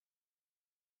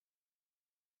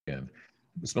begin.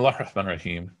 Bismillah ar-Rahman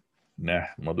ar-Rahim.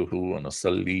 Nahmaduhu wa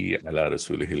nusalli ala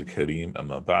rasulihil kareem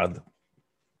amma ba'd.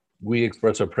 We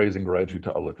express our praise and gratitude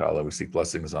to Allah Ta'ala. We seek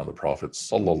blessings on the Prophet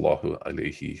sallallahu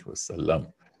alaihi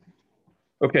wasallam.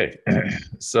 Okay,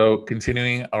 so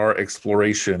continuing our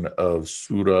exploration of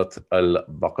Surah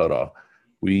al-Baqarah,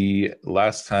 we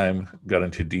last time got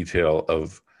into detail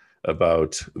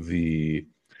about the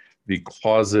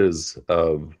causes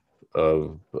of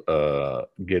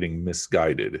getting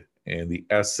misguided, and the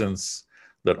essence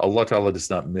that Allah Ta'ala does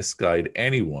not misguide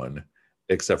anyone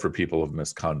except for people of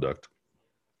misconduct.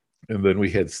 And then we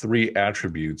had three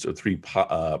attributes or three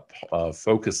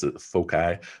focuses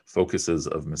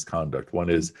of misconduct. One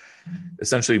is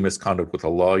essentially misconduct with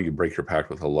Allah. You break your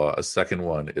pact with Allah. A second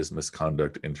one is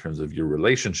misconduct in terms of your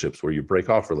relationships, where you break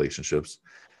off relationships.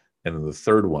 And then the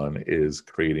third one is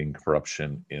creating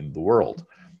corruption in the world.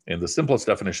 And the simplest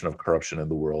definition of corruption in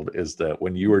the world is that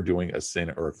when you are doing a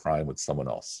sin or a crime with someone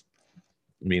else,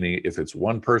 meaning if it's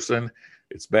one person,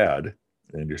 it's bad,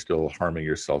 and you're still harming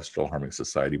yourself, still harming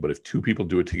society. But if two people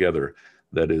do it together,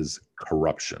 that is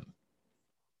corruption.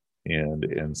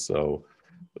 And so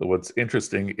what's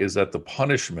interesting is that the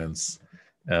punishments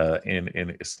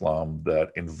in Islam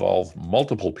that involve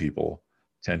multiple people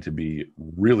tend to be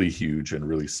really huge and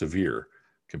really severe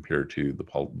compared to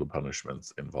the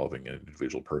punishments involving an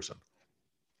individual person.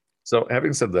 So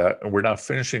having said that, and we're now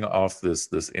finishing off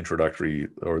this introductory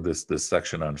or this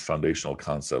section on foundational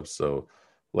concepts. So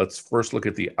let's first look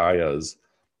at the ayahs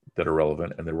that are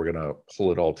relevant, and then we're going to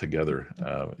pull it all together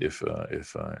if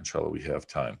inshallah we have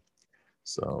time.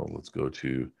 So let's go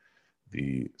to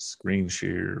the screen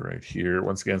share right here.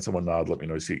 Once again, someone nod, let me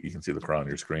know you can see the Quran on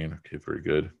your screen. Okay, very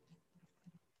good.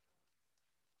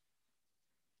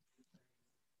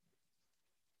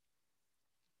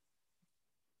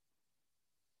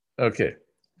 Okay,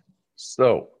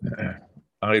 so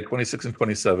ayah 26 and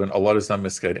 27, Allah does not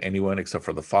misguide anyone except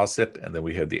for the fasiq, and then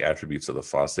we have the attributes of the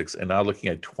fasiqs. And now looking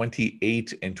at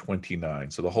 28 and 29.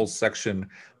 So the whole section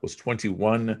was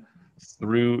 21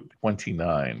 through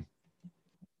 29.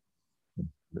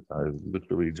 I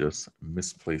literally just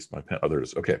misplaced my pen.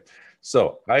 Others. Okay,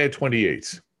 so ayah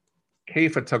 28.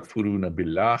 كيف تكفرون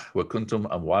بالله وكنتم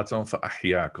أمواتا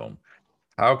فأحياكم.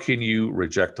 How can you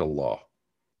reject Allah?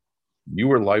 You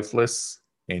were lifeless,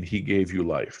 and He gave you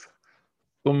life.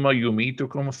 ثم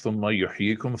يميتكم ثم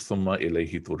يحييكم ثم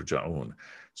إليه ترجعون.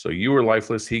 So you were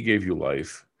lifeless, He gave you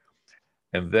life,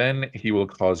 and then He will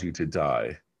cause you to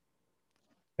die.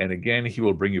 And again, He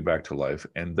will bring you back to life,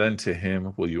 and then to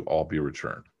Him will you all be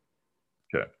returned.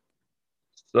 Okay.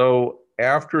 So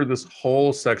after this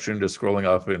whole section, just scrolling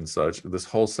up and such, this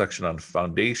whole section on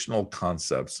foundational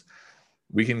concepts,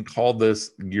 we can call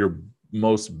this your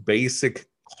most basic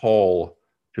call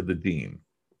to the deen,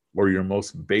 or your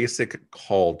most basic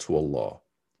call to Allah,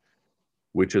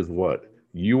 which is what?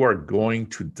 You are going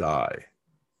to die.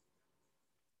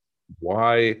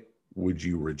 Why would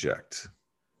you reject?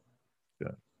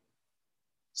 Yeah.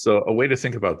 So a way to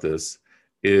think about this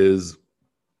is,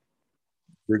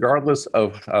 regardless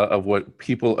of what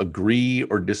people agree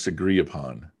or disagree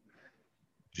upon,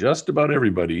 just about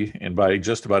everybody, and by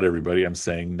just about everybody, I'm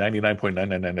saying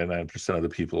 99.9999% of the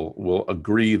people will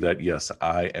agree that, yes,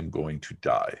 I am going to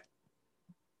die.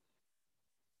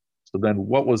 So then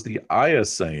what was the ayah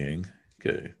saying?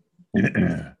 Okay.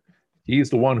 He's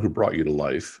the one who brought you to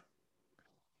life,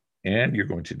 and you're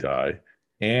going to die,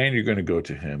 and you're going to go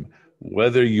to Him,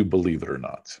 whether you believe it or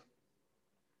not.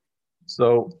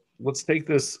 So let's take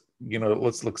this,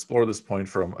 let's explore this point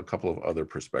from a couple of other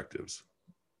perspectives.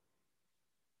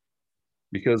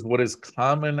 Because what is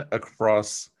common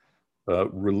across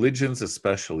religions,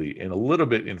 especially, and a little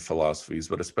bit in philosophies,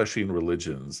 but especially in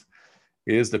religions,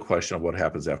 is the question of what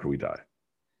happens after we die.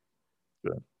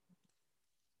 Good.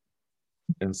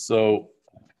 And so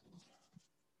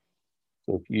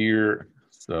here,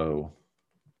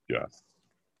 yes.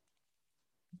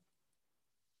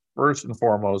 First and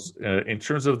foremost, in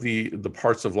terms of the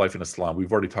parts of life in Islam,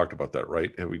 we've already talked about that,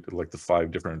 right? Like the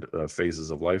 5 different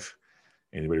phases of life.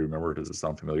 Anybody remember? Does it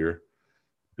sound familiar?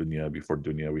 Dunya, before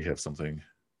dunya, we have something.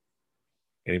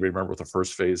 Anybody remember what the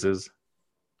first phase is?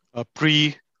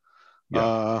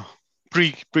 Pre-era,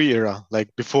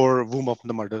 like before womb of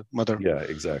the mother. Yeah,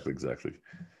 exactly.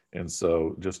 And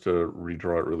so just to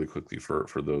redraw it really quickly for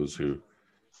those who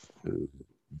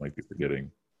might be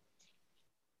forgetting.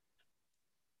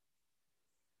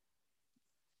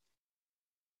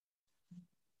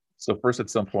 So first, at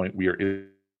some point, we are in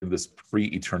this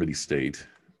pre-eternity state,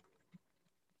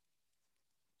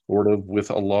 sort of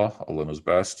with Allah. Allah knows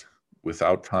best,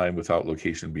 without time, without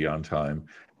location, beyond time.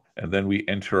 And then we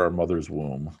enter our mother's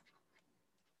womb.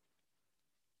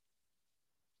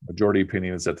 Majority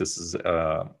opinion is that this is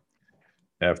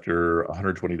after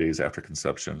 120 days after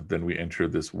conception. Then we enter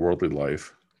this worldly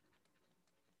life.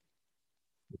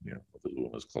 Yeah, the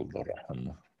womb is called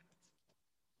Raham.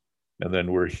 And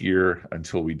then we're here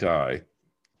until we die.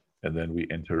 And then we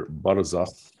enter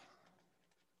Barzakh,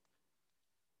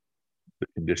 the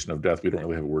condition of death. We don't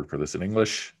really have a word for this in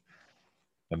English.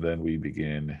 And then we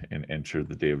begin and enter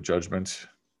the day of judgment.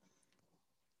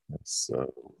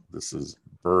 So this is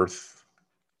birth.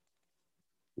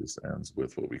 This ends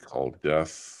with what we call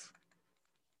death.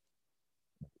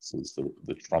 This is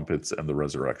the trumpets and the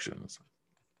resurrections.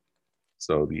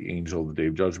 So the angel of the day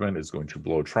of judgment is going to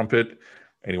blow a trumpet.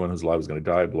 Anyone who's alive is going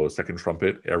to die, blow a second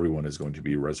trumpet. Everyone is going to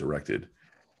be resurrected.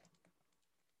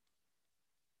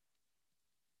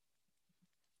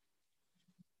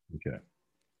 Okay.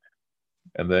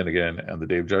 And then again, on the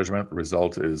day of judgment, the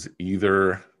result is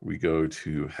either we go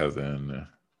to heaven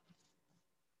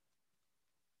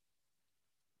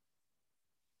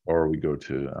or we go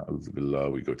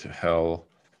to hell.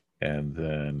 And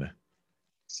then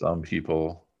some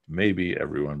people, maybe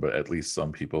everyone, but at least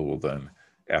some people will then,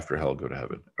 after hell, go to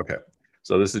heaven. Okay.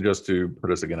 So this is just to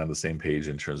put us again on the same page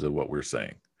in terms of what we're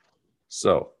saying.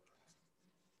 So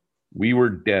we were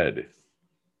dead,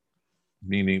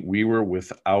 meaning we were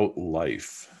without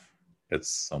life at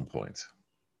some point.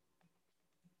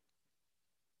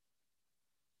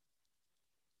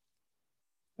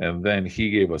 And then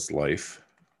he gave us life.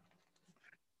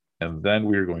 And then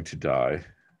we are going to die.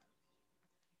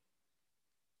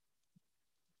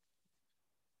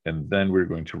 And then we're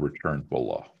going to return to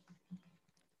Allah.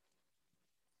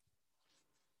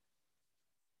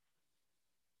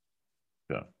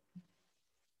 Yeah.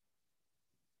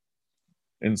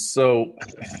 And so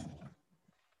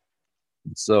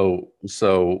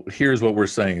here's what we're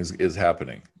saying is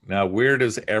happening. Now, where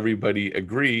does everybody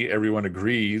agree? Everyone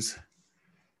agrees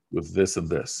with this and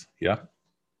this. Yeah.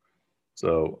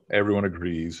 So everyone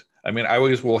agrees. I mean, I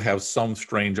always will have some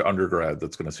strange undergrad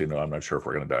that's going to say, no, I'm not sure if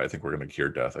we're going to die. I think we're going to cure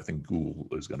death. I think Google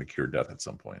is going to cure death at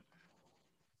some point.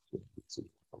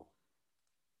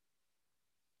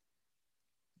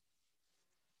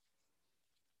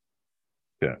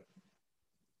 Yeah.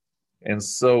 And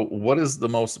so what is the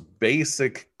most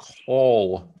basic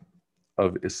call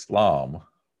of Islam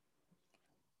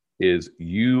is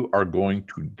you are going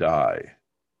to die.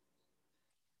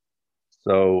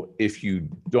 So if you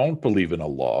don't believe in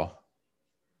Allah,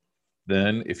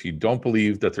 then if you don't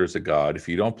believe that there's a God, if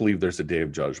you don't believe there's a day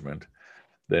of judgment,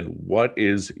 then what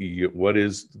is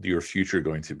your future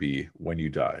going to be when you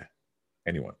die?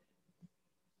 Anyone?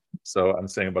 So I'm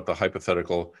saying about the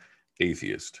hypothetical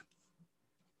atheist.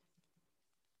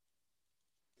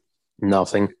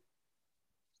 Nothing.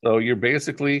 So you're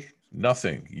basically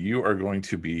nothing. You are going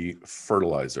to be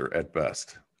fertilizer at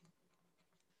best.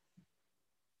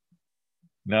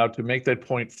 Now, to make that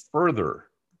point further,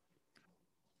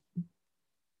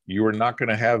 you are not going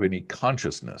to have any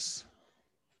consciousness.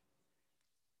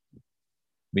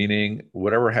 Meaning,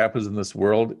 whatever happens in this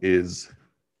world is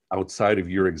outside of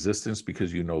your existence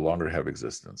because you no longer have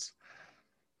existence.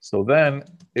 So then,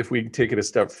 if we take it a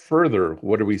step further,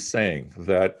 what are we saying?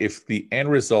 That if the end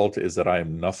result is that I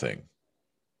am nothing,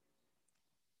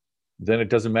 then it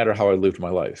doesn't matter how I lived my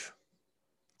life.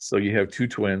 So you have two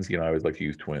twins. I always like to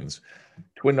use twins.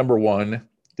 Twin number one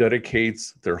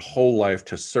dedicates their whole life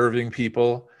to serving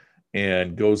people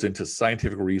and goes into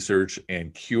scientific research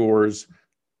and cures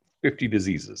 50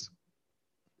 diseases.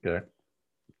 Okay.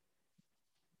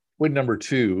 Twin number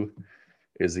two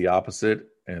is the opposite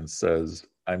and says,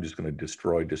 I'm just going to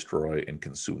destroy, and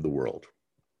consume the world.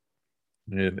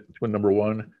 And twin number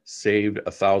one saved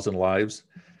 1,000 lives.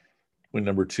 Twin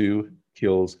number two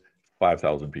kills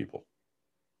 5,000 people.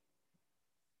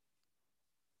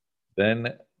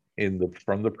 Then,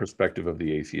 from the perspective of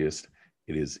the atheist,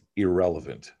 it is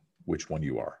irrelevant which one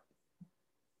you are.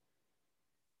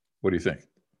 What do you think?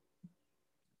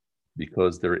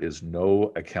 Because there is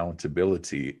no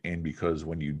accountability, and because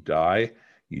when you die,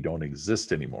 you don't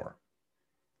exist anymore.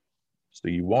 So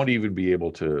you won't even be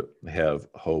able to have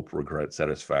hope, regret,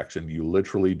 satisfaction. You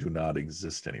literally do not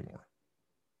exist anymore.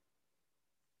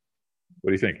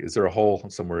 What do you think? Is there a hole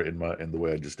somewhere in the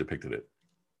way I just depicted it?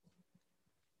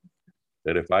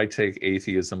 That if I take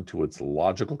atheism to its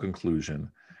logical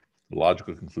conclusion, the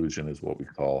logical conclusion is what we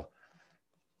call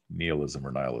nihilism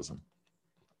or nihilism,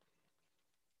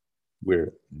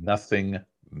 where nothing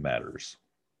matters.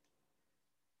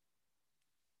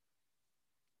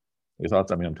 Your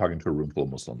thoughts? I mean, I'm talking to a room full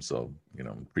of Muslims, so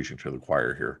I'm preaching to the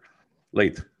choir here.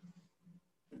 Late.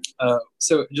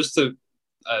 So just to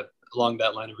along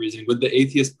that line of reasoning, would the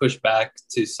atheist push back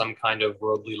to some kind of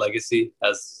worldly legacy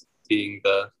as being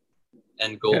the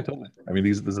end goal? Yeah, totally. I mean,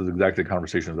 this is exactly the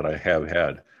conversation that I have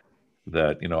had,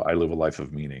 that, I live a life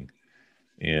of meaning.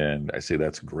 And I say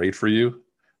that's great for you,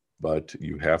 but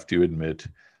you have to admit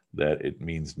that it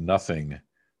means nothing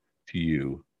to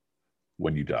you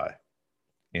when you die.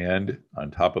 And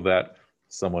on top of that,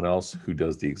 someone else who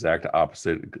does the exact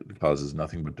opposite, causes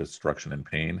nothing but destruction and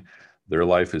pain, their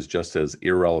life is just as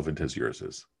irrelevant as yours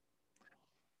is.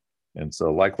 And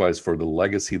so likewise, for the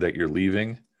legacy that you're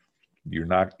leaving, you're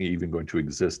not even going to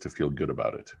exist to feel good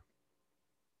about it.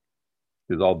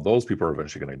 Because all those people are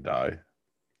eventually going to die.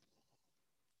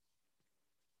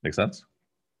 Make sense?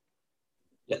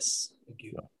 Yes, thank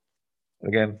you. So,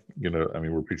 again,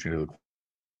 we're preaching to the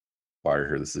choir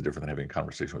here. This is different than having a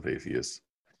conversation with atheists.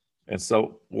 And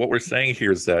so what we're saying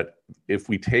here is that if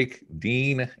we take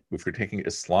deen, if we're taking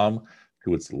Islam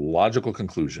to its logical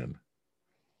conclusion,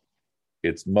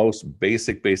 its most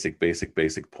basic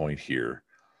point here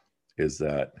is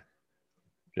that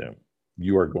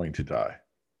you are going to die.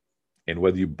 And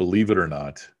whether you believe it or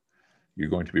not, you're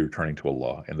going to be returning to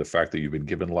Allah. And the fact that you've been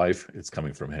given life, it's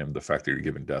coming from Him. The fact that you're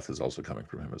given death is also coming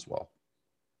from Him as well.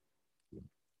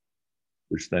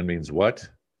 Which then means what?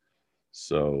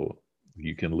 So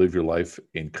you can live your life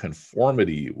in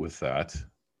conformity with that,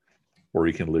 or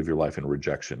you can live your life in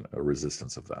rejection, a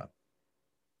resistance of that.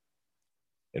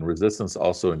 And resistance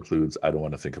also includes, I don't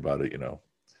want to think about it,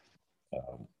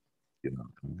 I'm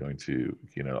going to,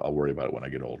 I'll worry about it when I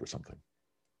get old or something.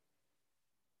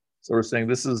 So we're saying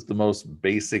this is the most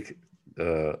basic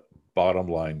bottom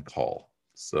line call.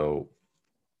 So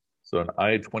in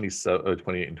ayah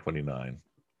 28 and 29,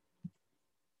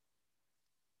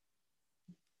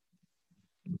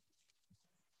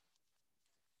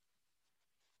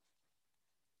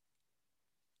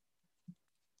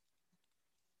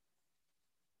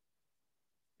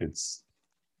 it's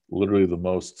literally the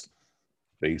most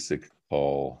basic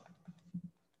call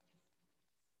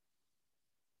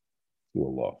to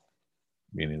Allah,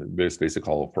 meaning the most basic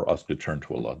call for us to turn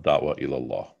to Allah, da'wa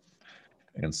ilallah.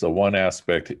 And so one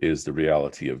aspect is the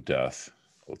reality of death.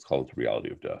 Let's call it the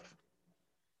reality of death.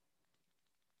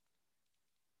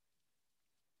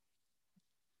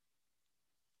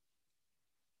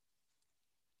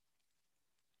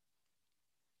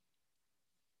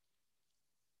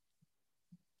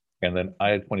 And then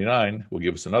ayah 29 will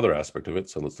give us another aspect of it.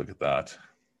 So let's look at that.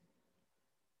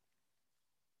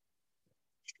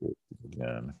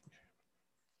 Again.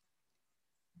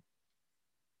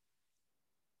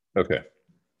 Okay.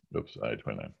 Oops, ayah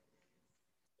 29.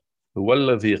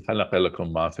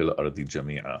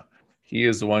 He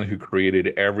is the one who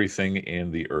created everything in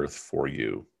the earth for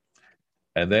you.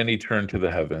 And then he turned to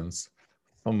the heavens.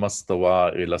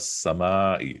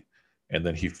 And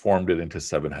then he formed it into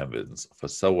 7 heavens.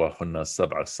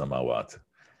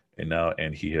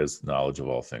 And he has knowledge of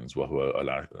all things.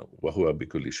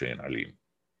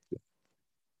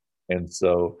 And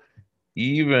so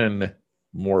even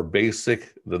more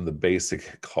basic than the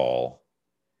basic call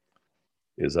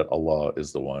is that Allah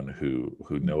is the one who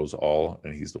knows all,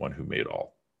 and He's the one who made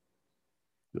all.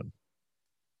 Good.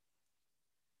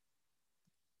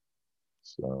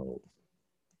 So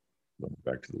going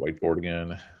back to the whiteboard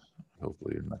again.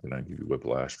 Hopefully I'm not going to give you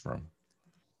whiplash from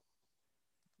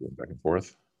going back and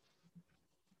forth.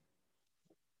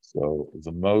 So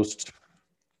the most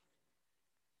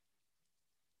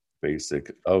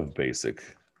basic of basic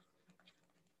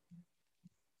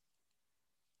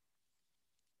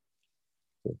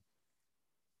that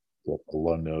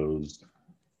Allah knows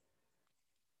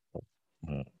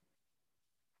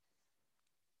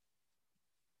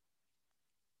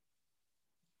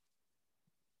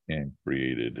and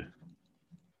created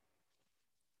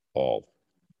all.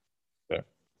 Okay.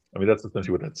 I mean, that's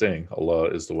essentially what that's saying. Allah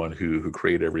is the one who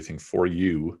created everything for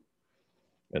you,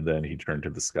 and then He turned to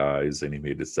the skies and He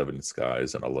made the 7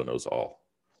 skies, and Allah knows all.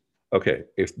 Okay,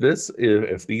 if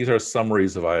these are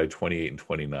summaries of ayah 28 and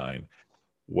 29,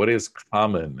 what is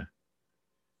common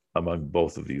among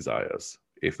both of these ayahs?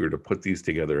 If we were to put these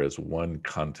together as one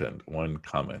content, one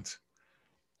comment,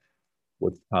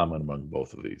 what's common among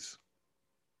both of these?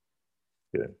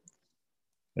 Okay.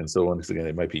 And so once again,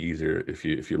 it might be easier if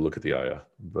you look at the ayah,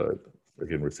 but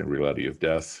again, we're saying reality of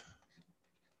death.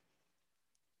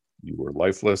 You were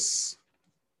lifeless.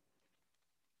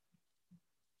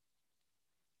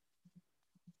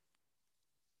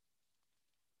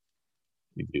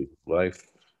 You gave life.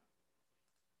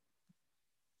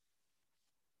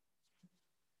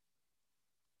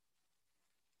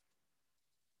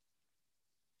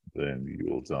 Then you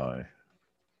will die.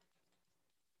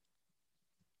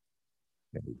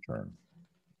 and return.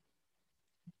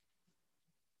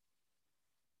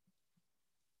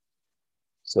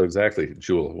 So exactly,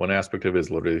 Jewel, one aspect of it is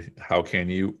literally how can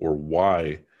you or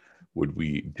why would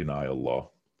we deny Allah?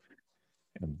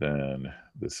 And then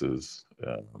this is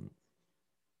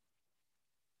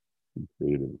He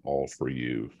created all for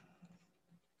you.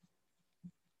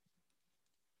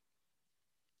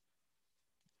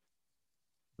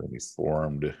 Then He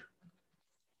formed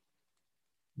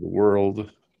the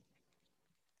world,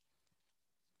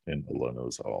 and Allah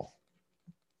knows all.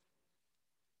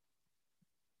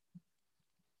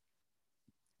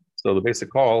 So the basic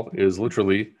call is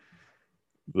literally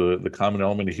the common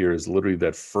element here is literally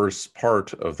that first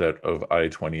part of that of I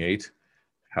 28.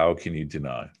 How can you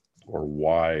deny, or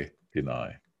why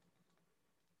deny?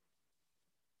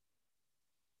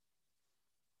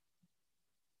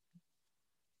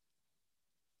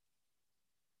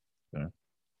 Okay.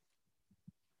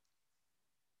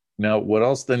 Now, what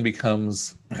else then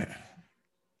becomes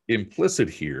implicit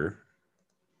here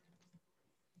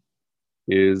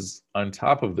is on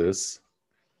top of this,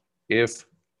 if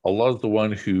Allah is the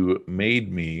one who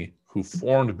made me, who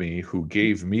formed me, who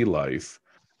gave me life,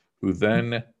 who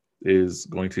then is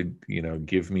going to,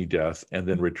 give me death and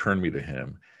then return me to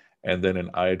him. And then in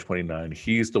ayah 29,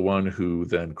 he's the one who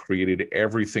then created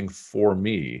everything for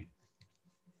me.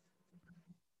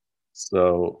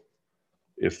 So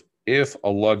if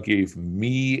Allah gave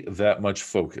me that much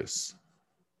focus,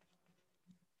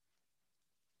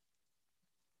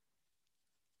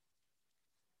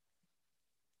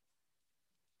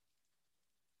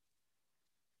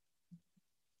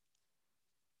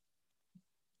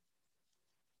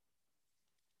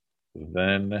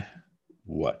 then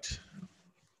what?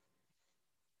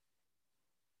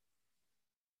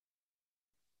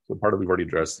 So part of we've already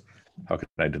addressed, how can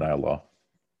I deny Allah?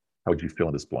 How would you fill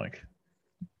in this blank?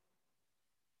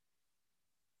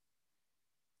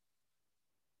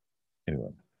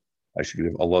 Anyway, I should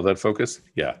give Allah that focus?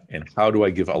 Yeah. And how do I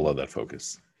give Allah that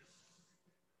focus?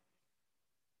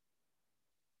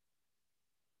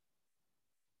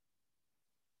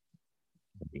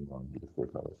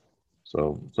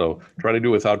 So try to do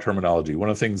it without terminology. One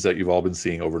of the things that you've all been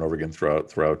seeing over and over again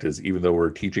throughout is even though we're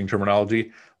teaching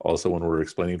terminology, also when we're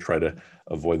explaining, try to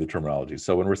avoid the terminology.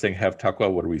 So when we're saying have taqwa,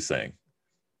 what are we saying?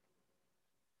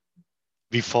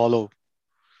 We follow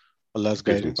Allah's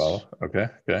Okay, so we guidance. follow. Okay.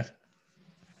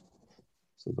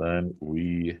 So then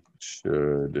we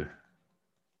should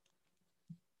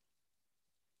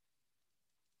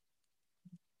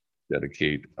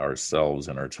dedicate ourselves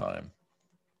and our time.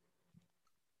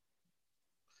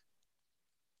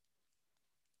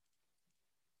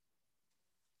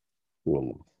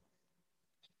 Cool.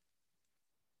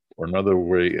 Or another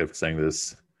way of saying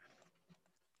this,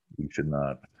 we should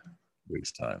not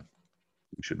waste time.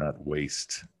 We should not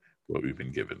waste what we've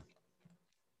been given.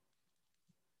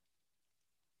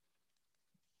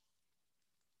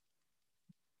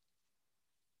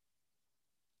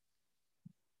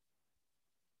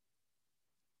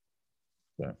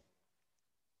 Okay.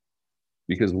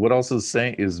 Because what else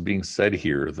is being said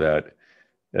here that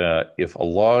if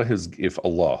Allah,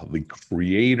 the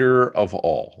creator of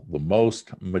all, the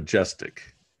most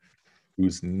majestic,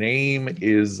 whose name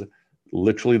is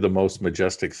literally the most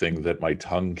majestic thing that my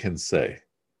tongue can say,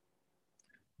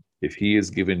 if he has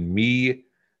given me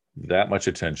that much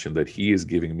attention, that he is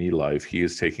giving me life, he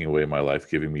is taking away my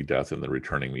life, giving me death, and then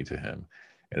returning me to him,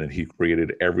 and then he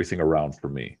created everything around for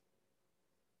me,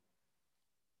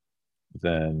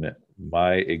 then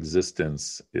my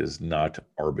existence is not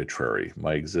arbitrary.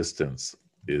 My existence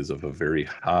is of a very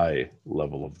high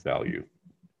level of value.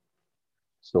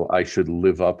 So I should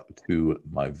live up to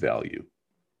my value.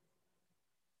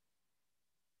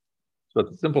 So,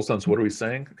 in a simple sense, what are we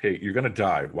saying? Okay, you're going to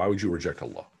die. Why would you reject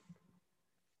Allah?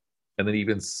 And then,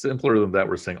 even simpler than that,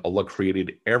 we're saying Allah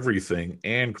created everything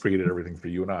and created everything for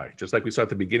you and I. Just like we saw at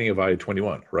the beginning of ayah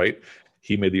 21, right?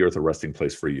 He made the earth a resting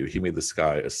place for you. He made the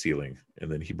sky a ceiling.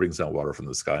 And then he brings down water from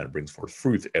the sky and brings forth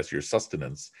fruit as your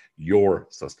sustenance, your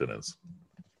sustenance.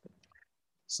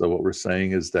 So what we're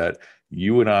saying is that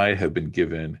you and I have been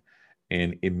given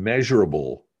an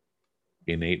immeasurable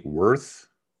innate worth.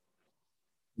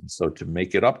 So to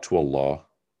make it up to Allah,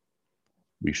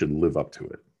 we should live up to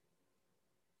it.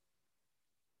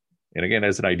 And again,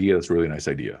 as an idea, that's a really nice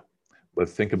idea. But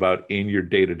think about in your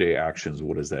day-to-day actions,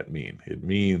 what does that mean? It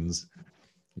means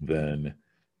then,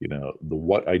 the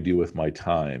what I do with my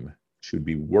time should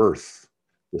be worth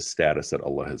the status that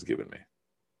Allah has given me.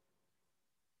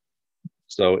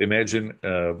 So imagine,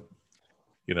 and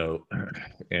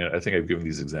I think I've given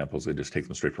these examples. I just take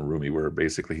them straight from Rumi, where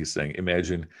basically he's saying,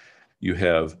 imagine you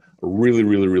have a really,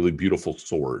 really, really beautiful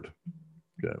sword,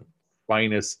 okay?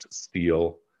 Finest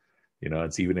steel,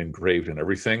 it's even engraved and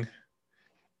everything.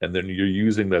 And then you're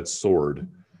using that sword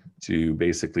to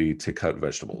basically to cut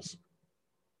vegetables.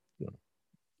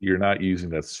 You're not using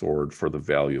that sword for the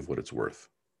value of what it's worth.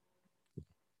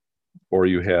 Or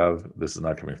you have, this is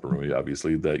not coming from me,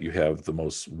 obviously, that you have the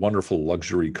most wonderful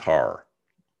luxury car.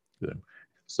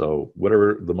 So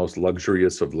whatever the most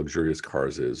luxurious of luxurious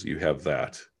cars is, you have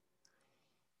that.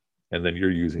 And then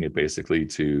you're using it basically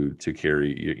to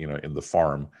carry, in the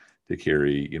farm, to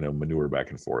carry, manure back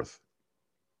and forth.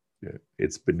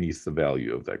 It's beneath the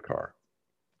value of that car.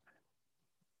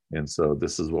 And so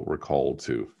this is what we're called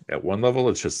to. At one level,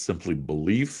 it's just simply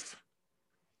belief.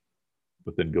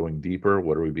 But then going deeper,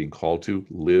 what are we being called to?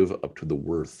 Live up to the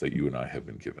worth that you and I have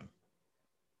been given.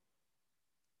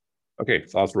 Okay,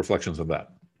 thoughts, reflections on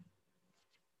that?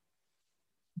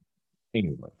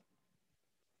 Anyone?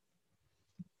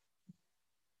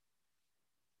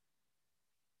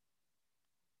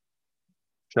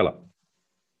 Shella.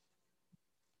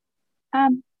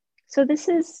 So this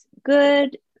is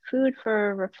good food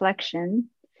for reflection.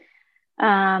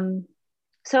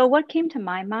 So what came to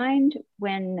my mind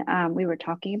when we were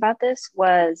talking about this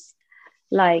was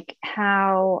like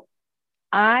how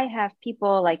I have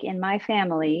people like in my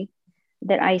family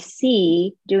that I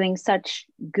see doing such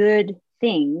good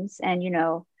things. And,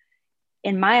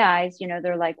 in my eyes,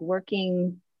 they're like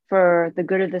working for the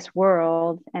good of this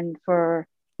world and for,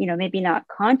 maybe not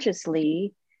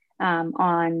consciously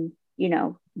on,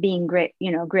 being great,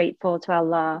 grateful to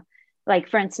Allah. Like,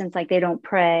 for instance, like they don't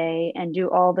pray and do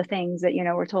all the things that,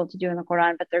 we're told to do in the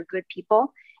Quran, but they're good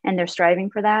people and they're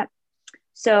striving for that.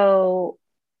 So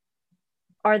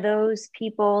are those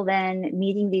people then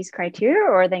meeting these criteria,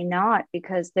 or are they not,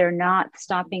 because they're not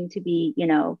stopping to be,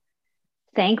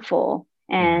 thankful,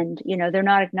 and, they're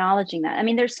not acknowledging that? I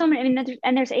mean, there's so many,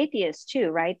 and there's atheists too,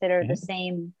 right? That are the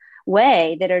same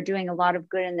way, that are doing a lot of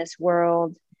good in this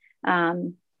world.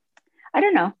 I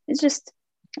don't know. It's just,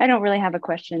 I don't really have a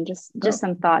question, just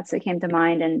some thoughts that came to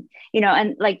mind. And,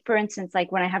 and like, for instance,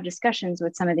 like when I have discussions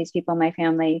with some of these people in my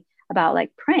family about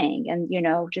like praying and,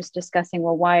 just discussing,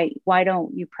 well, why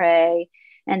don't you pray?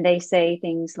 And they say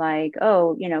things like,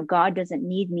 oh, God doesn't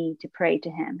need me to pray to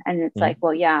him. And it's like,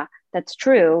 well, yeah, that's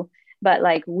true. But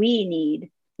like, we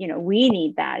need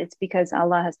that. It's because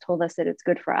Allah has told us that it's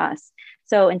good for us.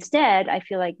 So instead, I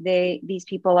feel like these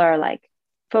people are like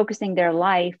focusing their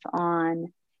life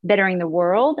on bettering the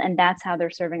world, and that's how they're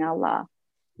serving Allah.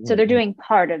 So they're doing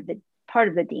part of the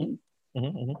deen.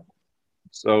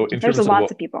 So in there's terms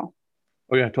lots of people.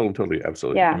 Oh yeah, totally,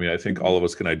 absolutely. Yeah. I mean, I think all of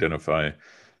us can identify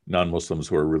non-Muslims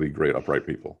who are really great, upright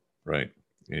people, right?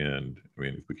 And I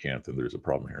mean, if we can't, then there's a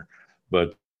problem here.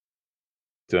 But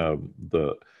so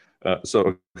the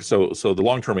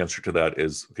long-term answer to that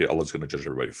is, okay, Allah's going to judge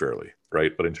everybody fairly,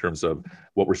 right? But in terms of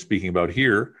what we're speaking about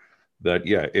here, that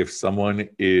yeah, if someone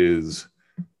is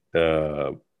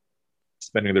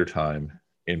spending their time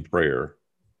in prayer,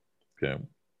 okay,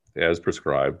 as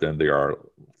prescribed, then they are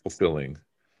fulfilling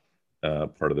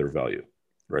part of their value,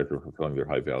 right? They're fulfilling their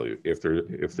high value. If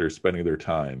they're spending their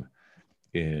time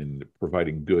in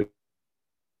providing good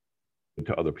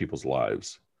to other people's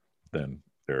lives, then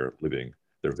they're living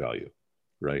their value,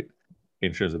 right?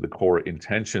 In terms of the core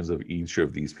intentions of each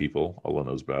of these people, Allah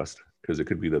knows best, because it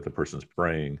could be that the person's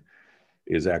praying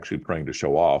is actually praying to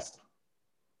show off,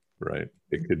 right?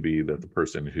 It could be that the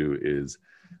person who is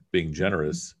being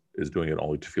generous is doing it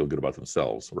only to feel good about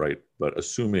themselves, right? But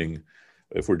assuming,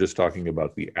 if we're just talking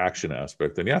about the action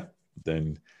aspect, then yeah,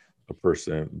 then a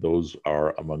person, those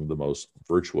are among the most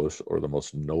virtuous or the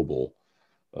most noble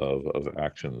of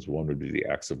actions. One would be the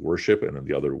acts of worship, and then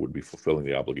the other would be fulfilling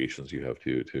the obligations you have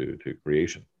to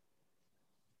creation.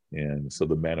 And so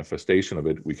the manifestation of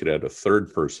it, we could add a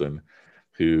third person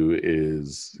who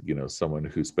is, someone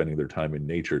who's spending their time in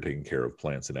nature, taking care of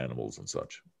plants and animals and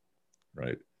such,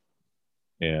 right?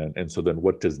 And so then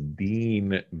what does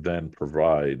Deen then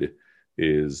provide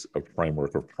is a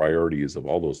framework of priorities of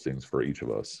all those things for each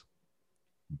of us.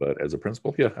 But as a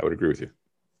principle, yeah, I would agree with you.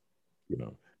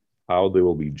 How they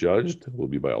will be judged will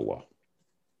be by Allah.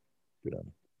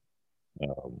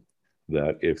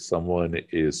 That if someone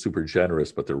is super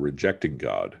generous, but they're rejecting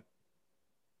God,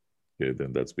 okay,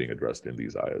 then that's being addressed in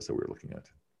these ayahs that we're looking at.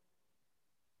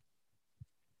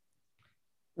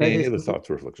 Any other thoughts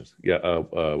or reflections? Yeah,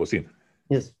 Wasim.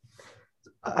 Yes.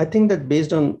 I think that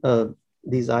based on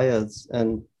these ayahs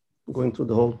and going through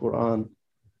the whole Quran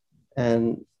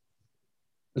and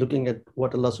looking at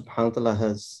what Allah subhanahu wa ta'ala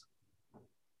has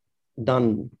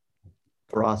done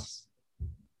for us,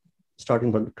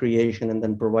 starting from creation and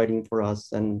then providing for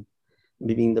us and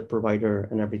being the provider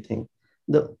and everything.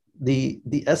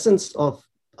 The essence of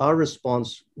our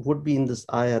response would be in this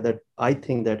ayah that I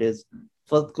think that is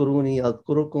فَاذْكُرُونِي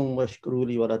أَذْكُرُكُمْ وَاشْكُرُوا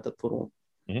لِي وَلَا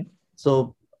تَكْفُرُونَ.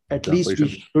 So at least we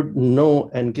should know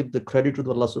and give the credit to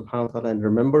Allah subhanahu wa ta'ala and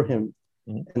remember him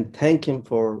and thank him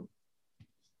for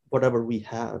whatever we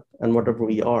have and whatever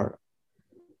we are.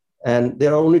 And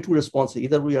there are only two responses.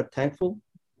 Either we are thankful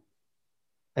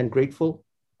and grateful,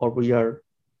 or we are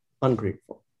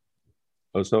ungrateful.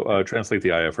 So translate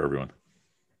the ayah for everyone.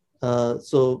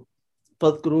 So,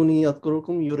 فَاذْكُرُونِي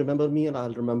أَذْكُرُكُمْ, you remember me and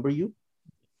I'll remember you.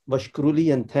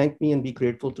 Washkuruli, and thank me and be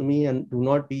grateful to me, and do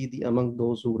not be among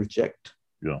those who reject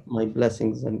my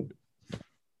blessings. And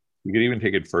we could even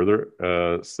take it further.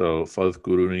 So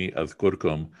فَاذْكُرُونِي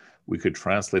أَذْكُرْكُمْ, we could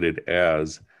translate it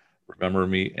as remember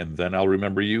me and then I'll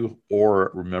remember you,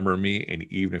 or remember me and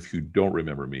even if you don't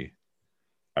remember me,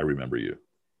 I remember you.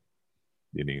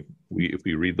 Meaning, if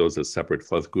we read those as separate,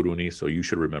 فَاذْكُرُونِي, so you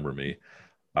should remember me,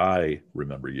 I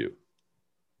remember you.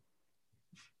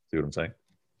 See what I'm saying?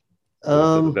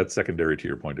 That's secondary to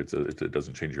your point. It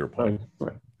doesn't change your point.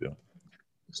 Right. Yeah.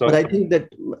 So, but I think that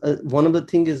one of the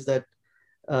things is that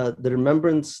the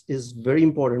remembrance is very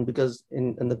important, because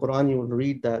in the Quran you will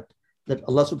read that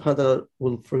Allah subhanahu wa ta'ala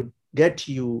will forget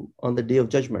you on the day of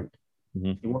judgment.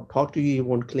 He won't talk to you, he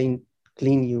won't clean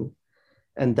you.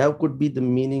 And that could be the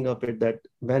meaning of it, that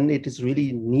when it is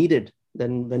really needed,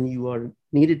 then when you are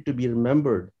needed to be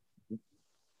remembered,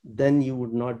 then you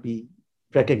would not be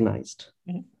recognized.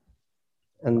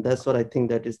 And that's what I think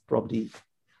that is probably.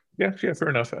 Yeah, fair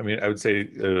enough. I mean, I would say,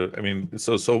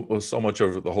 so much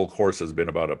of the whole course has been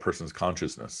about a person's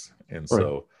consciousness. And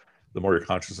so the more your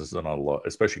consciousness is on Allah,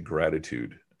 especially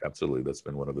gratitude, absolutely, that's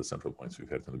been one of the central points we've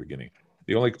had from the beginning.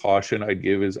 The only caution I'd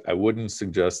give is I wouldn't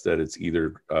suggest that it's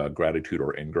either gratitude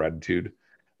or ingratitude.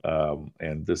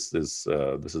 And this is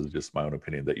just my own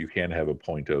opinion, that you can have a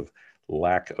point of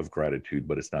lack of gratitude,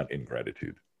 but it's not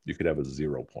ingratitude. You could have a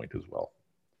 0 point as well.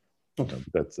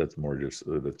 That's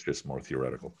just more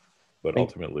theoretical, but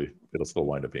ultimately it'll still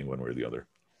wind up being one way or the other.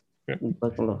 Okay.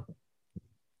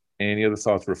 Any other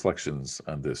thoughts, reflections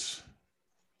on this?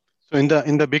 So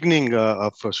in the beginning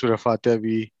of Surah Fatiha,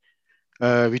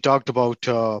 we talked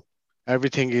about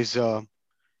everything is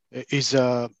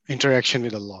interaction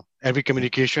with Allah. Every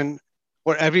communication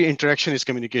or every interaction is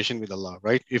communication with Allah,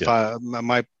 right? If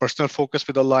my personal focus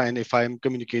with Allah, and if I'm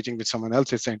communicating with someone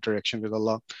else, it's an interaction with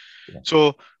Allah.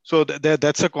 So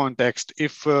that's a context.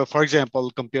 If, for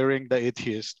example, comparing the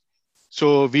atheist,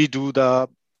 so we do the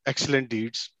excellent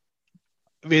deeds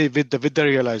with the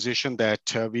realization that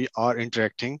we are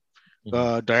interacting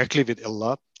directly with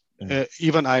Allah.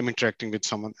 Even I'm interacting with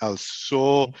someone else.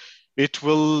 So it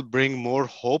will bring more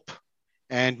hope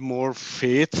and more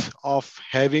faith of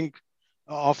having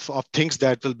of things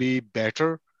that will be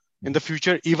better in the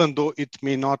future, even though it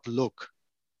may not look.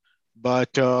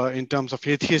 But in terms of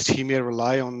atheists, he may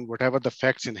rely on whatever the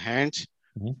facts in hand,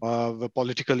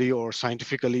 politically or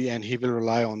scientifically, and he will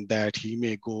rely on that. He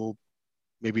may go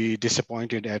maybe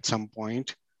disappointed at some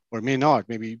point, or may not.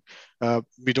 Maybe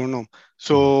we don't know.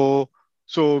 So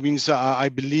means I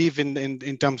believe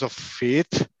in terms of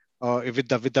faith, with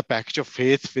the package of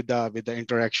faith, with the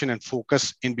interaction and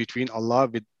focus in between Allah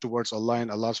towards Allah,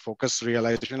 and Allah's focus,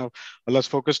 realization of Allah's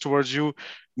focus towards you,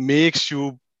 makes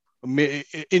you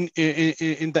in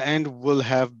the end will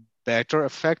have better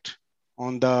effect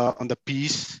on the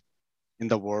peace in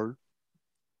the world.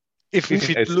 If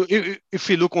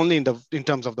we look only in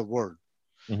terms of the world.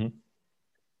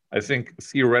 I think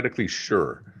theoretically,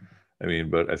 sure. I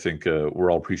mean, but I think we're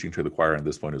all preaching to the choir on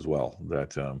this point as well,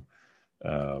 that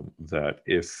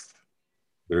if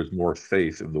there's more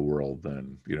faith in the world,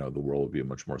 then the world will be a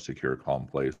much more secure, calm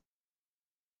place.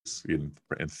 In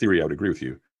theory, I would agree with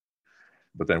you.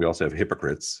 But then we also have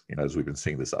hypocrites, as we've been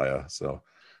seeing this ayah. So,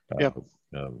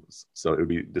 so it would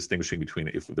be distinguishing between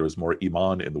if there was more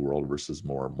iman in the world versus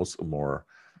more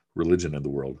religion in the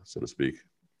world, so to speak.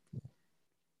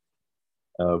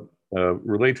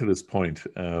 Related to this point,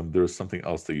 there was something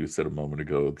else that you said a moment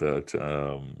ago that,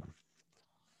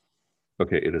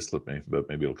 okay, it has slipped me, but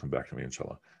maybe it'll come back to me,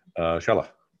 inshallah. Shala.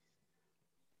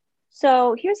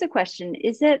 So here's a question.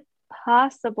 Is it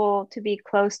possible to be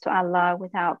close to Allah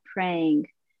without praying,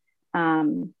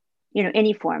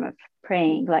 any form of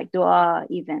praying, like dua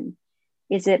even?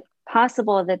 Is it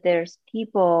possible that there's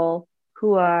people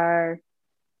who are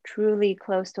truly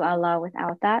close to Allah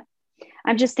without that?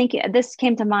 I'm just thinking, this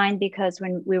came to mind because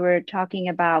when we were talking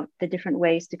about the different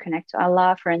ways to connect to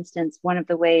Allah, for instance, one of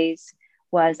the ways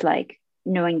was like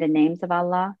knowing the names of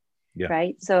Allah,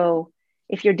 right? So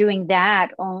if you're doing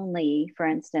that only, for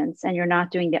instance, and you're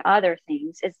not doing the other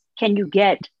things, can you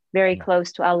get very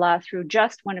close to Allah through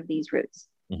just one of these routes?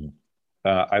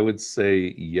 I would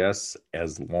say yes,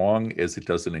 as long as it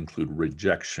doesn't include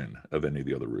rejection of any of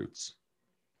the other routes.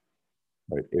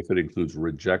 Right? If it includes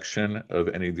rejection of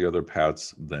any of the other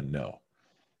paths, then no.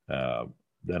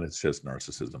 Then it's just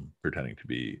narcissism pretending to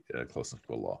be closeness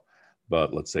to Allah.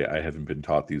 But let's say I haven't been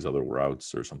taught these other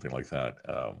routes or something like that,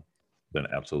 then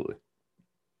absolutely.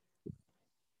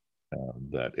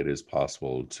 That it is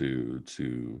possible to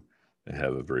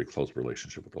have a very close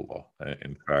relationship with Allah.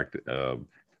 In fact,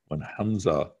 when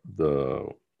Hamza,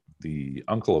 the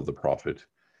uncle of the Prophet,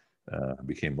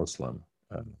 became Muslim,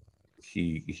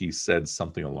 he said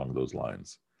something along those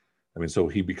lines. I mean, so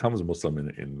he becomes Muslim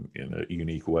in a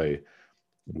unique way,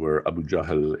 where Abu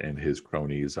Jahl and his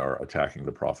cronies are attacking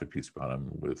the Prophet, peace be upon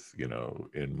him, with,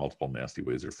 in multiple nasty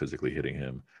ways. They're physically hitting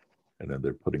him, and then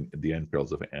they're putting the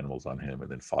entrails of animals on him,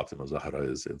 and then Fatima Zahra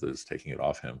is taking it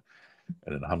off him,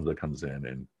 and then Hamza comes in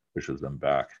and pushes them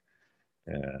back,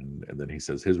 and then he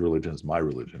says his religion is my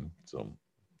religion. So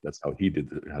that's how he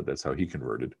that's how he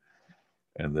converted.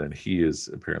 And then he is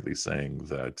apparently saying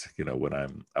that, when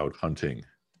I'm out hunting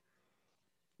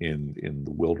in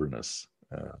the wilderness,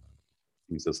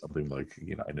 he says something like,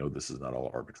 I know this is not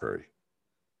all arbitrary,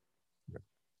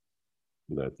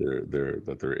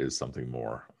 that there is something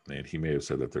more. And he may have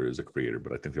said that there is a creator,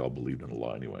 but I think they all believed in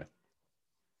Allah anyway.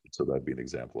 So that'd be an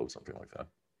example of something like that.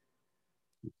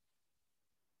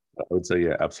 I would say,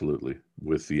 yeah, absolutely,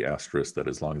 with the asterisk that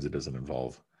as long as it doesn't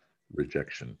involve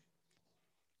rejection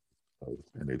of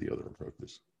any of the other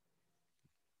approaches.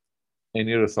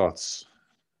 Any other thoughts,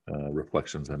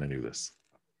 reflections on any of this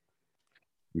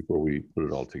before we put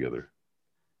it all together?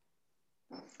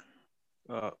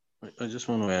 I just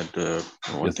want to add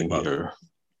one thing here.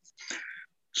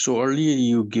 So earlier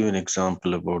you give an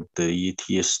example about the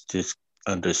atheistic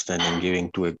understanding,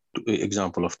 giving to an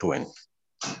example of twin.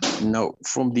 Now,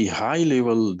 from the high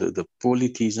level, the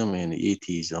polytheism and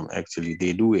atheism, actually,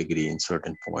 they do agree in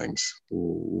certain points.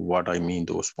 What I mean,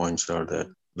 those points are that,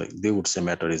 like, they would say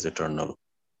matter is eternal,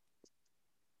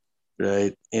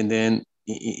 right? And then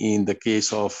in the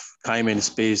case of time and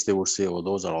space, they would say, oh,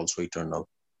 those are also eternal.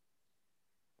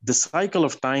 The cycle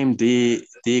of time, they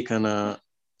kind of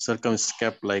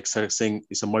circumscribe, like saying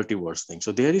it's a multiverse thing.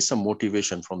 So there is some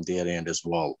motivation from their end as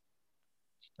well.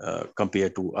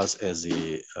 Compared to us as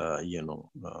a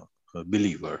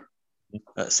believer.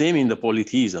 Same in the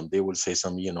polytheism, they will say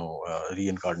some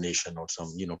reincarnation or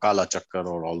some kala chakra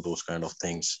or all those kind of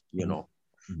things.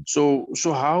 So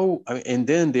how? I mean, and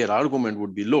then their argument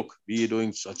would be, look, we are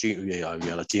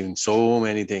achieving so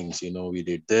many things. We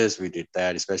did this, we did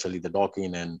that, especially the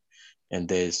Dawkins and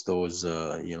there's those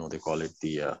they call it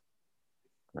the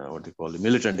what they call the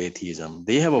militant atheism.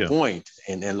 They have a point,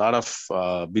 and a lot of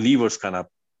believers kind of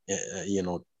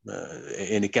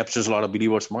and it captures a lot of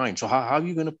believers' mind. So how are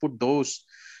you going to put those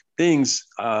things,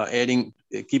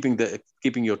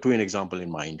 keeping your twin example in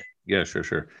mind? Yeah,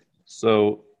 sure.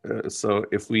 So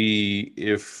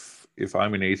if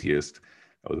I'm an atheist,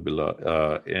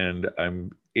 and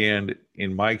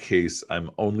in my case I'm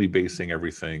only basing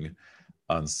everything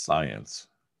on science,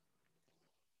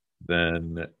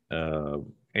 then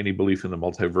any belief in the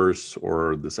multiverse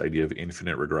or this idea of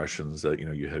infinite regressions,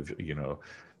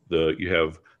 that you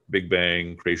have Big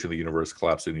Bang, creation of the universe,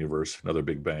 collapse of the universe, another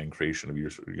Big Bang, creation of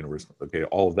the universe. Okay,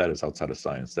 all of that is outside of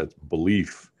science. That's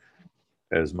belief,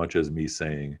 as much as me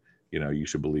saying, you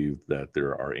should believe that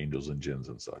there are angels and jinns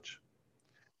and such.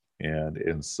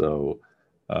 And so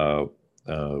the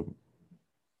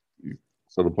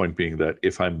point being that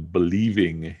if I'm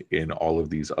believing in all of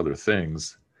these other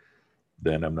things,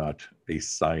 then I'm not a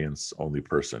science-only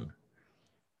person.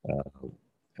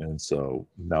 And so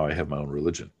now I have my own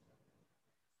religion,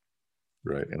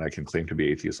 right? And I can claim to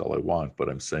be atheist all I want, but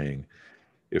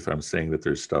if I'm saying that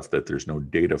there's stuff that there's no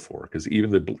data for, because even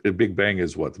the Big Bang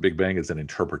is what? The Big Bang is an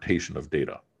interpretation of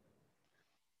data.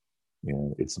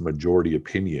 And it's a majority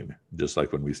opinion, just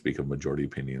like when we speak of majority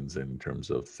opinions in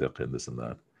terms of fiqh and this and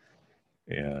that.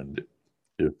 And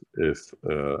if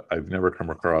I've never come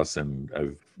across, and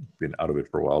I've been out of it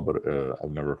for a while, but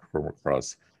I've never come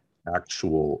across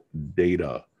actual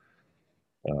data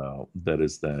that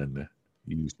is then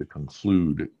used to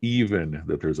conclude even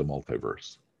that there's a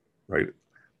multiverse, right?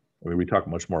 I mean, we talk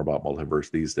much more about multiverse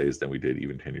these days than we did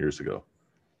even 10 years ago.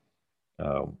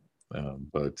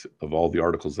 But of all the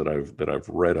articles that I've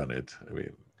read on it, I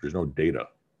mean, there's no data.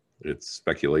 It's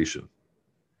speculation.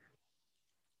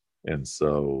 And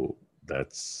so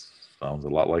that sounds a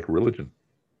lot like religion,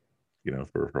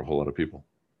 for a whole lot of people.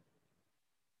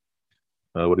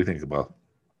 What do you think about?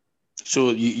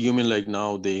 So you mean like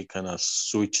now they kind of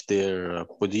switch their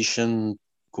position,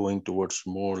 going towards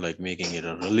more like making it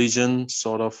a religion,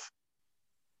 sort of?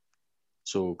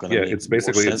 So kind of Yeah, make it's more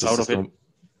basically sense out of it.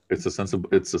 It's a sense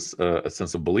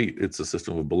of belief. It's a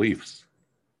system of beliefs.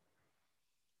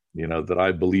 That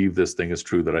I believe this thing is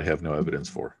true that I have no evidence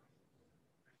for.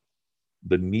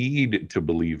 The need to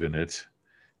believe in it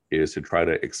is to try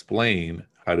to explain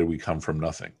how did we come from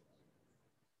nothing,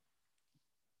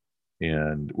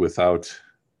 and without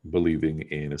believing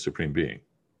in a supreme being.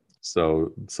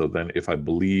 So then if I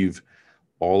believe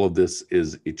all of this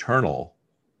is eternal,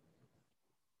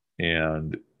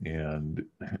 and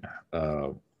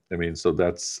so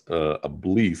that's a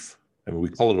belief. I mean, we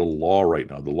call it a law right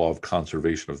now, the law of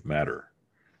conservation of matter.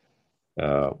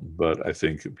 But I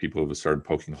think people have started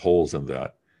poking holes in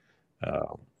that.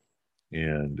 But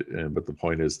the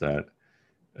point is that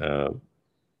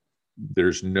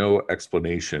there's no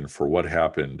explanation for what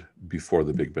happened before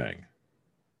the Big Bang.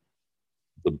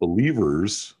 The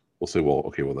believers will say, well,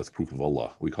 okay, well, that's proof of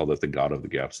Allah. We call that the God of the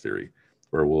gaps theory,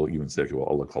 or we'll even say, okay, well,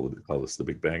 Allah call this the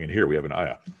Big Bang, and here we have an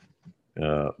ayah.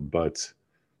 But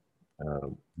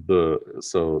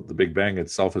the Big Bang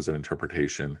itself is an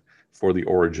interpretation for the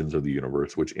origins of the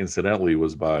universe, which incidentally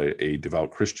was by a devout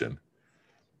Christian,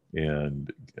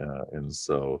 and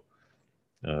so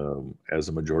as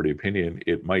a majority opinion,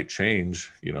 it might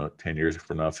change. 10 years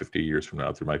from now, 50 years from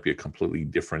now, there might be a completely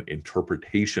different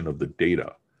interpretation of the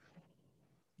data,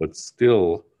 but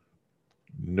still,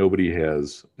 nobody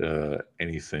has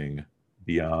anything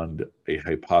beyond a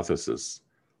hypothesis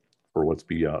for what's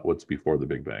before the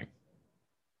Big Bang,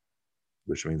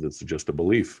 which means it's just a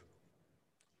belief.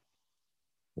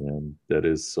 And that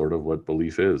is sort of what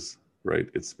belief is, right?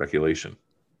 It's speculation.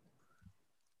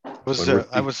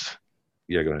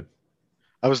 Yeah, go ahead.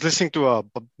 I was listening to a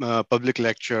public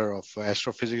lecture of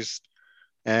astrophysicist,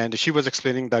 and she was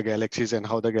explaining the galaxies and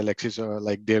how the galaxies are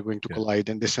like they're going to collide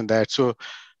and this and that. So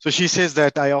she says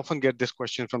that I often get this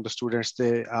question from the students.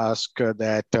 They ask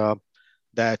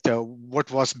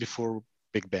what was before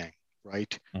Big Bang,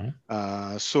 right?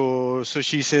 Mm-hmm. So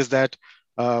she says that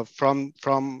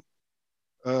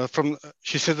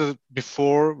she said that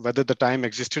before, whether the time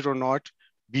existed or not,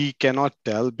 we cannot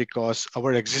tell, because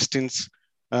our existence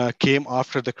came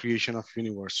after the creation of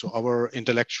universe. So our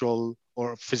intellectual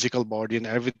or physical body and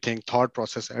everything, thought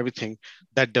process, everything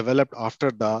that developed after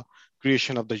the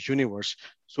creation of the universe.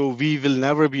 So we will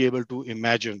never be able to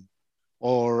imagine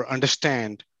or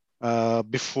understand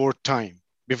before time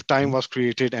was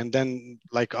created, and then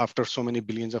like after so many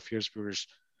billions of years.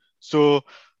 So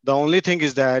the only thing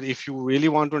is that if you really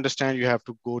want to understand, you have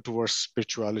to go towards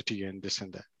spirituality and this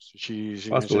and that. So she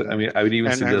mentioned that. I mean, I would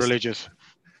even suggest, and religious.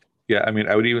 Yeah, I mean,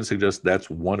 I would even suggest that's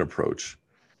one approach.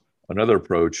 Another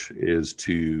approach is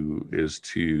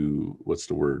to what's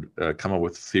the word? Come up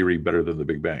with a theory better than the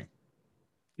Big Bang,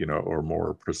 or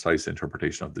more precise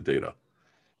interpretation of the data,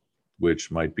 which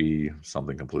might be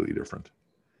something completely different.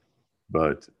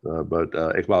 But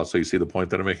Iqbal, so you see the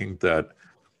point that I'm making, that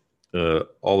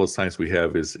all the science we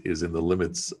have is in the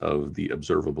limits of the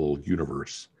observable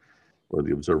universe or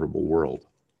the observable world,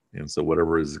 and so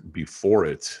whatever is before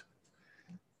it,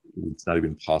 it's not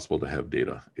even possible to have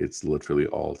data. It's literally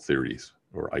all theories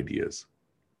or ideas.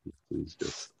 It's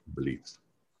just beliefs.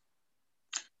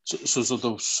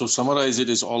 So summarize it,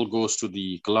 is all goes to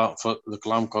the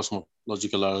Kalam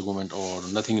cosmological argument, or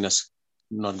nothingness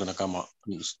not going to come up,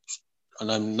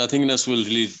 and nothingness will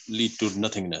really lead to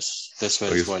nothingness. That's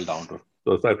where it's boiled down to.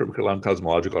 So aside from Kalam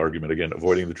cosmological argument, again,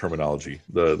 avoiding the terminology,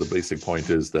 the basic point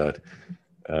is that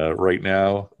right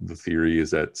now the theory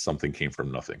is that something came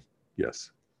from nothing.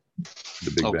 Yes,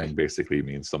 the Big Bang basically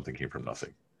means something came from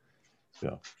nothing.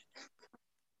 Yeah,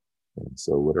 and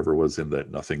so whatever was in that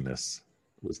nothingness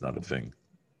was not a thing,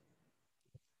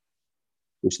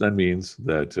 which then means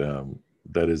that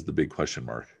that is the big question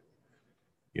mark.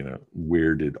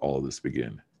 Where did all of this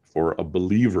begin? For a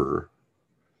believer,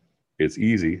 it's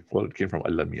easy. Well, it came from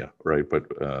Al-Lamia, right? But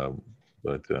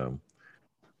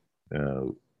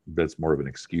that's more of an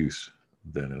excuse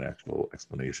than an actual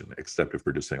explanation, except if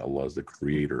we're just saying Allah is the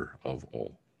creator of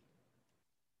all.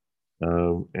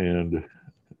 And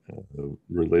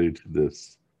related to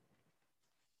this,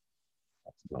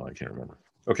 no, I can't remember.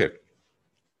 Okay.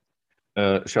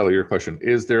 Shelly, your question: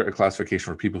 is there a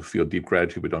classification for people who feel deep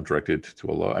gratitude but don't direct it to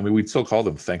Allah? I mean, we'd still call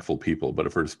them thankful people, but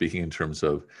if we're speaking in terms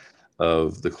of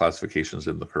the classifications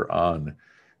in the Quran,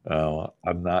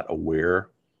 I'm not aware.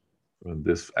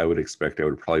 This I would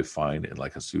probably find in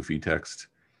like a Sufi text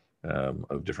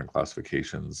of different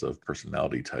classifications of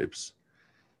personality types.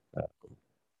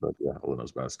 But yeah, Allah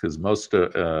knows best. Because most,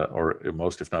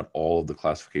 if not all, of the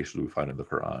classifications we find in the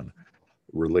Quran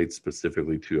relate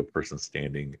specifically to a person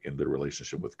standing in their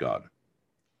relationship with God.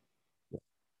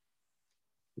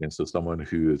 And so someone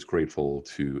who is grateful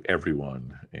to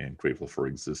everyone and grateful for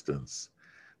existence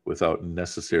without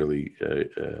necessarily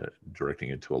directing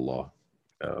it to Allah.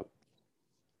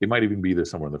 It might even be there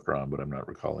somewhere in the Quran, but I'm not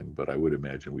recalling. But I would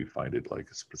imagine we find it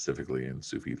like specifically in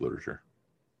Sufi literature.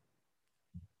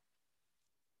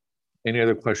 Any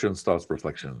other questions, thoughts,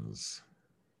 reflections?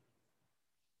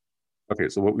 Okay,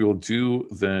 so what we will do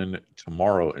then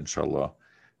tomorrow, inshallah,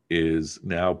 is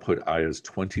now put ayahs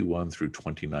 21 through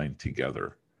 29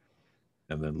 together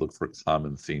and then look for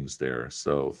common themes there.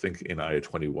 So think in ayah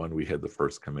 21, we had the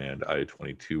first command. Ayah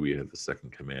 22, we had the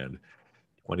second command.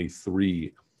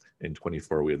 23 and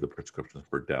 24, we had the prescriptions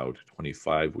for doubt.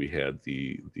 25, we had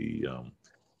the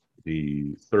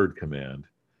third command.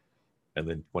 And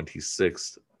then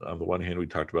 26, on the one hand, we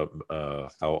talked about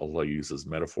how Allah uses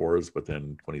metaphors, but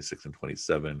then 26 and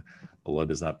 27, Allah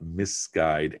does not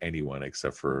misguide anyone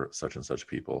except for such and such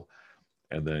people.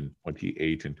 And then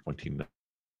 28 and 29,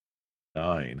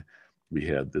 we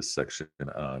had this section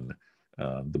on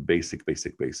the basic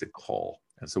call.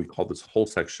 And so we call this whole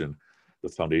section the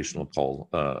foundational call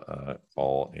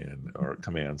or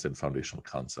commands and foundational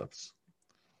concepts.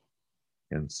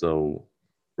 And so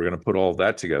we're going to put all of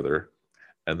that together.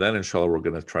 And then, inshallah, we're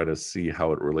going to try to see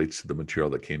how it relates to the material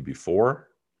that came before.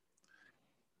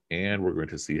 And we're going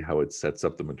to see how it sets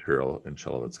up the material,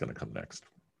 inshallah, that's going to come next.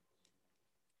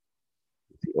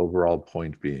 The overall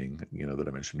point being, that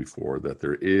I mentioned before, that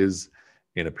there is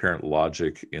an apparent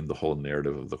logic in the whole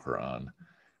narrative of the Quran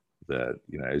that,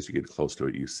 as you get close to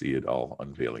it, you see it all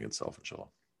unveiling itself, inshallah.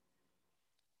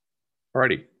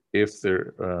 Alrighty. If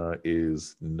there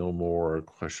is no more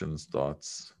questions,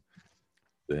 thoughts,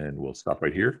 then we'll stop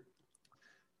right here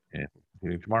and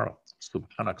continue tomorrow.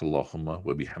 Subhanakallahumma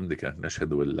wa bihamdika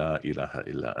nashhadu an la ilaha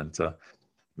illa anta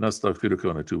nastaghfiruka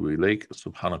wa natubu ilayk.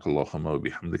 Subhanakallahumma wa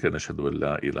bihamdika nashhadu an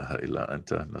la ilaha illa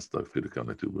anta nastaghfiruka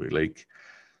wa natubu ilayk.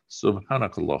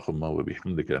 Subhanakallahumma wa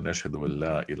bihamdika nashhadu an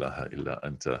la ilaha illa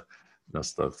anta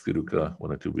nastaghfiruka wa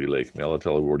natubu ilayk. May Allah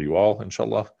reward you all,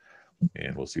 inshallah,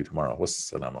 and we'll see you tomorrow.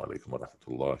 Wassalamu alaikum wa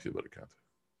rahmatullahi wa barakatuh.